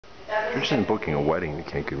If you're interested in booking a wedding in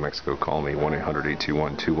Cancun, Mexico, call me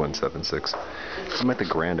 1-800-821-2176. I'm at the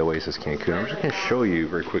Grand Oasis Cancun. I'm just going to show you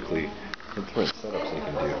very quickly the different setups you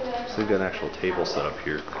can do. So they've got an actual table set up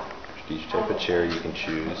here. Each type of chair you can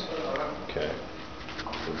choose. Okay.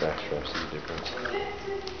 The back straps see the difference.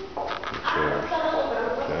 The chairs.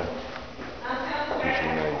 Okay. Gives you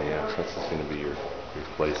an idea. So that's just going to be your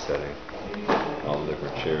place setting. All the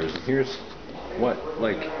different chairs. And here's what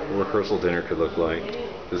like a rehearsal dinner could look like.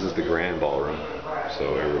 This is the grand ballroom,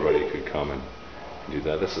 so everybody could come and do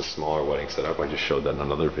that. This is a smaller wedding setup. I just showed that in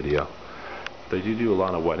another video. They do a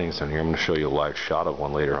lot of weddings down here. I'm going to show you a live shot of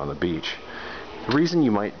one later on the beach. The reason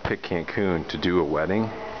you might pick Cancun to do a wedding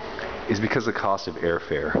is because of the cost of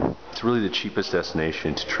airfare. It's really the cheapest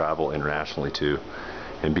destination to travel internationally to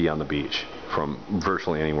and be on the beach from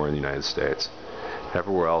virtually anywhere in the United States.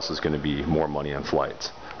 Everywhere else is going to be more money on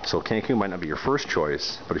flights. So Cancun might not be your first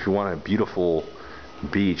choice, but if you want a beautiful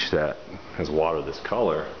beach that has water this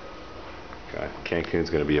color, okay, Cancun's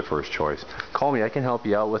going to be a first choice. Call me, I can help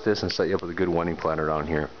you out with this and set you up with a good wedding planner down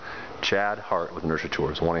here. Chad Hart with Inertia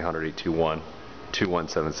Tours,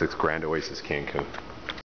 1-800-821-2176, Grand Oasis Cancun.